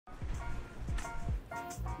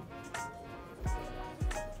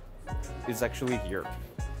is actually here.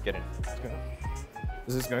 Get in.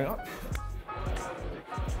 Is this going up?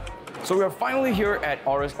 So we are finally here at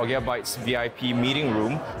Aorus or Gigabyte's VIP meeting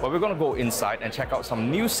room, where we're gonna go inside and check out some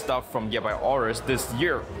new stuff from Gigabyte Aorus this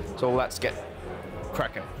year. So let's get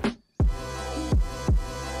cracking.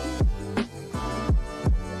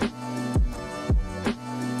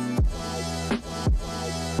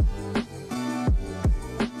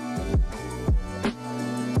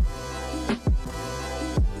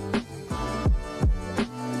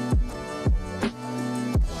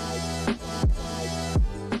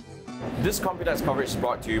 This Computex coverage is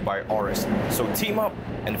brought to you by Aorus, so team up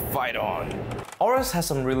and fight on! Aorus has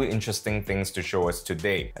some really interesting things to show us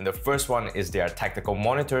today, and the first one is their tactical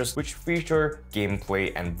monitors, which feature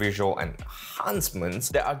gameplay and visual enhancements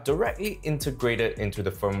that are directly integrated into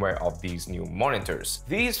the firmware of these new monitors.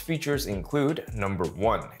 These features include number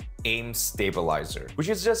 1, Aim Stabilizer, which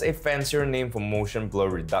is just a fancier name for motion blur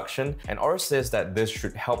reduction, and Aorus says that this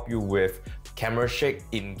should help you with camera shake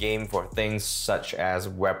in-game for things such as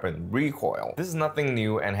weapon recoil. This is nothing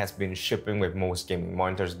new and has been shipping with most gaming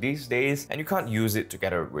monitors these days, and you can't use it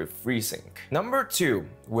together with FreeSync. Number 2,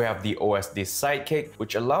 we have the OSD Sidekick,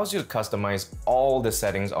 which allows you to customize all the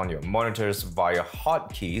settings on your monitors via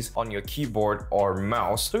hotkeys on your keyboard or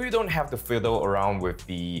mouse, so you don't have to fiddle around with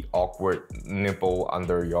the awkward nipple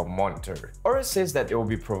under your monitor. Aorus says that it will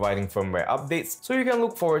be providing firmware updates, so you can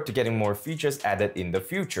look forward to getting more features added in the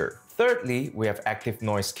future. Thirdly, we have Active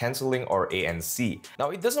Noise Cancelling or ANC. Now,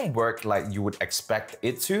 it doesn't work like you would expect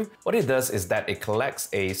it to. What it does is that it collects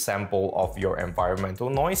a sample of your environmental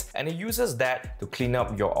noise and it uses that to clean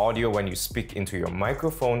up your audio when you speak into your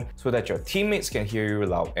microphone so that your teammates can hear you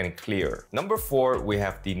loud and clear. Number 4, we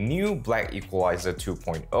have the new Black Equalizer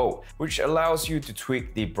 2.0, which allows you to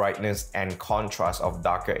tweak the brightness and contrast of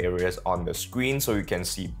darker areas on the screen so you can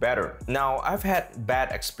see better. Now, I've had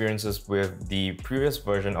bad experiences with the previous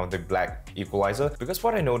version of the Black Equalizer because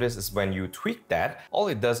what I noticed is when you tweak that, all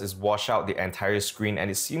it does is wash out the entire screen and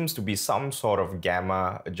it seems to be some sort of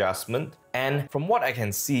gamma adjustment. And from what I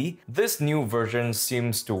can see, this new version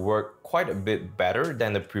seems to work quite a bit better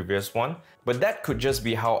than the previous one, but that could just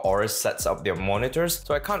be how Aorus sets up their monitors,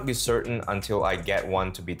 so I can't be certain until I get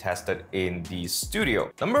one to be tested in the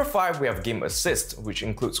studio. Number 5, we have Game Assist, which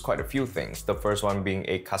includes quite a few things. The first one being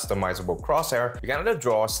a customizable crosshair. You can either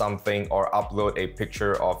draw something or upload a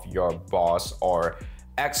picture of your boss or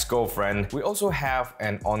ex-girlfriend. We also have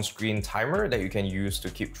an on-screen timer that you can use to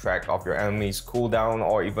keep track of your enemies' cooldown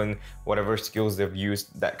or even whatever skills they've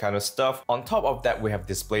used, that kind of stuff. On top of that, we have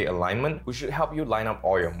display alignment, which should help you line up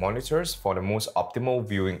all your monitors for the most optimal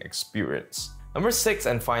viewing experience. Number 6,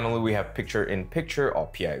 and finally, we have Picture-in-Picture or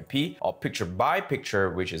PIP, or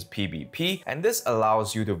Picture-by-Picture, which is PBP, and this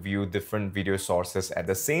allows you to view different video sources at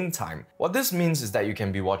the same time. What this means is that you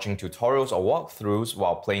can be watching tutorials or walkthroughs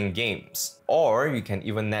while playing games, or you can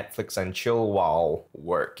even Netflix and chill while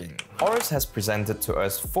working. Aorus has presented to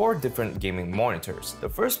us 4 different gaming monitors. The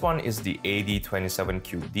first one is the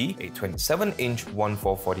AD27QD, a 27-inch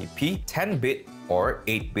 1440p 10-bit or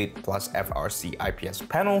 8-bit plus FRC IPS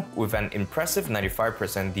panel with an impressive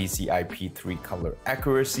 95% DCI-P3 color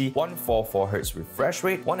accuracy, 144Hz refresh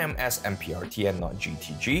rate, 1ms MPRT and not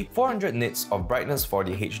GTG, 400 nits of brightness for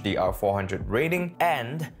the HDR400 rating,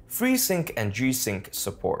 and FreeSync and G-Sync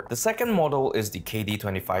support. The second model is the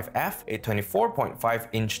KD25F, a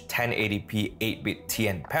 24.5-inch 1080p 8-bit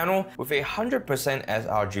TN panel with a 100%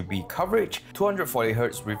 sRGB coverage,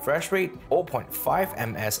 240Hz refresh rate,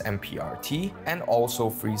 0.5ms MPRT, and also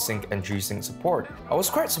FreeSync and G-Sync support. I was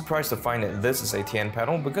quite surprised to find that this is a TN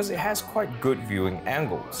panel because it has quite good viewing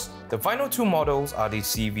angles. The final 2 models are the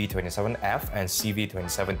CV27F and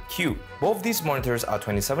CV27Q. Both these monitors are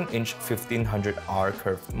 27-inch 1500R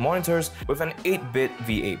curved monitors with an 8-bit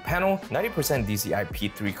V8 panel, 90%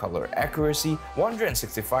 DCI-P3 color accuracy,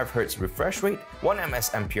 165Hz refresh rate,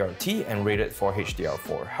 1ms MPRT, and rated for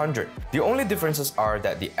HDR400. The only differences are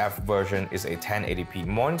that the F version is a 1080p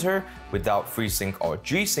monitor without FreeSync or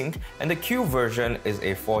G-Sync, and the Q version is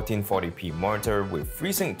a 1440p monitor with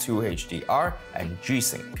FreeSync 2 HDR and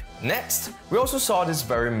G-Sync. Next, we also saw this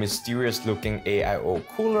very mysterious looking AIO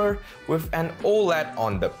cooler with an OLED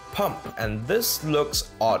on the pump, and this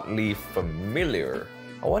looks oddly familiar.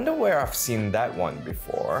 I wonder where I've seen that one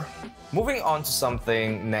before. Moving on to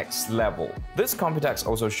something next level. This Computex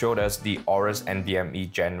also showed us the Aorus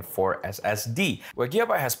NVMe Gen4 SSD, where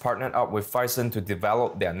Gigabyte has partnered up with Phison to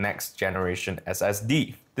develop their next generation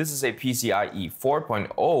SSD. This is a PCIe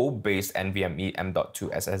 4.0 based NVMe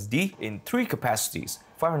M.2 SSD in 3 capacities: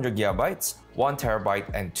 500GB,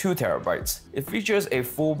 1TB, and 2TB. It features a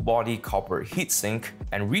full-body copper heatsink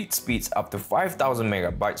and read speeds up to 5000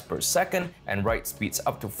 MB per second and write speeds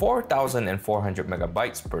up to 4400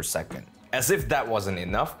 MB per second. As if that wasn't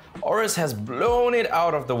enough, Aorus has blown it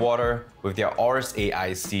out of the water with their Aorus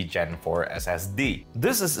AIC Gen4 SSD.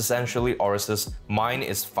 This is essentially Aorus's "mine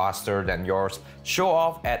is faster than yours"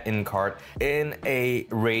 show-off at in-card in a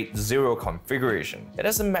RAID 0 configuration. It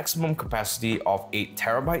has a maximum capacity of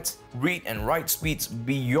 8TB, read and write speeds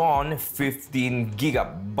beyond 15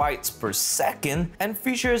 GB per second, and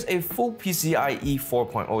features a full PCIe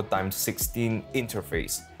 4.0x16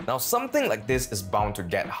 interface. Now, something like this is bound to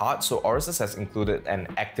get hot, so Aorus has included an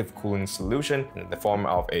active cooling solution in the form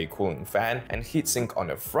of a cooling fan and heatsink on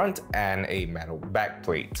the front and a metal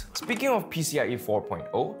backplate. Speaking of PCIe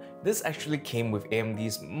 4.0, this actually came with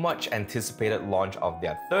AMD's much anticipated launch of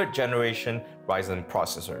their 3rd generation Ryzen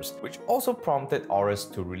processors, which also prompted Aorus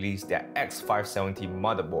to release their X570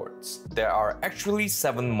 motherboards. There are actually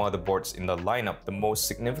 7 motherboards in the lineup. The most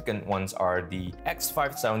significant ones are the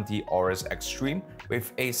X570 Aorus Xtreme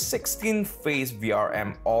with a 16-phase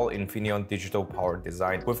VRM all-Infineon digital power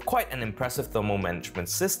design with quite an impressive thermal management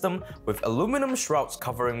system with aluminum shrouds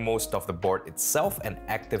covering most of the board itself and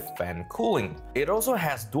active fan cooling. It also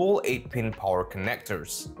has dual 8-pin power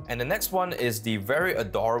connectors. And the next one is the very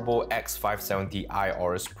adorable X570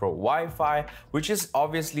 Aorus Pro Wi-Fi, which is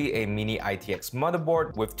obviously a mini ITX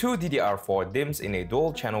motherboard with 2 DDR4 DIMMs in a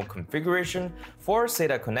dual-channel configuration, 4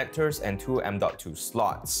 SATA connectors, and 2 M.2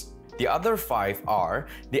 slots. The other 5 are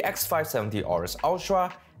the X570 Aorus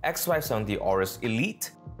Ultra, X570 Aorus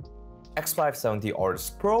Elite, X570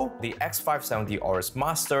 Aorus Pro, the X570 Aorus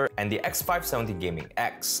Master, and the X570 Gaming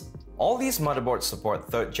X. All these motherboards support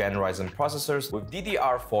 3rd gen Ryzen processors with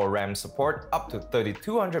DDR4 RAM support up to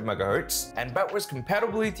 3200 MHz and backwards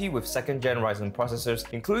compatibility with 2nd gen Ryzen processors,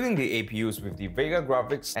 including the APUs with the Vega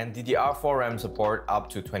graphics, and DDR4 RAM support up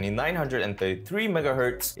to 2933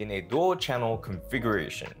 MHz in a dual channel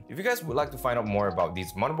configuration. If you guys would like to find out more about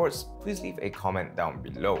these motherboards, please leave a comment down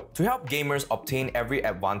below. To help gamers obtain every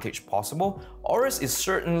advantage possible, Aorus is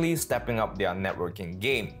certainly stepping up their networking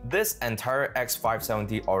game. This entire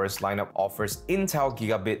X570 Aorus lineup offers Intel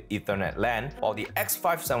Gigabit Ethernet LAN, while the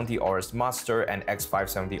X570 Aorus Master and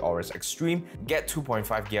X570 Aorus Xtreme get 2.5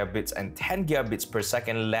 gigabits and 10 gigabits per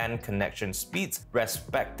second LAN connection speeds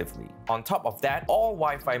respectively. On top of that, all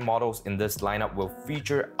Wi-Fi models in this lineup will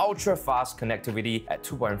feature ultra-fast connectivity at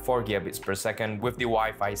 2.4 gigabits per second with the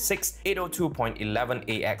Wi-Fi 6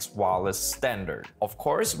 802.11ax wireless standard. Of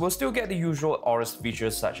course, we'll still get the usual Aorus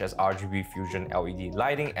features such as RGB fusion LED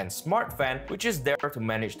lighting and smart fan, which is there to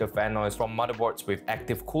manage the fan noise from motherboards with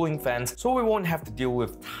active cooling fans, so we won't have to deal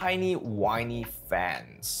with tiny whiny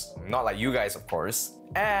fans. Not like you guys, of course.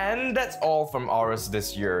 And that's all from Aorus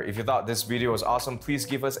this year. If you thought this video was awesome, please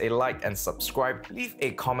give us a like and subscribe. Leave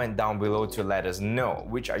a comment down below to let us know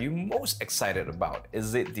which are you most excited about.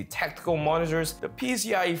 Is it the tactical monitors, the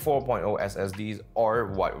PCIe 4.0 SSDs, or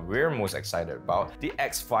what we're most excited about, the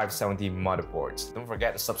X570 motherboards? Don't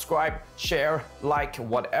forget to subscribe, share, like,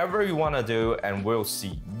 whatever you want to do, and we'll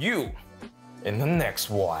see you in the next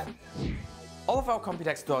one. All of our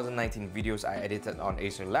Computex 2019 videos are edited on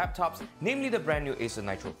Acer laptops, namely the brand new Acer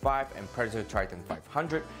Nitro 5 and Predator Triton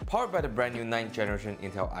 500, powered by the brand new 9th generation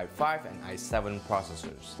Intel i5 and i7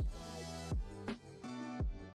 processors.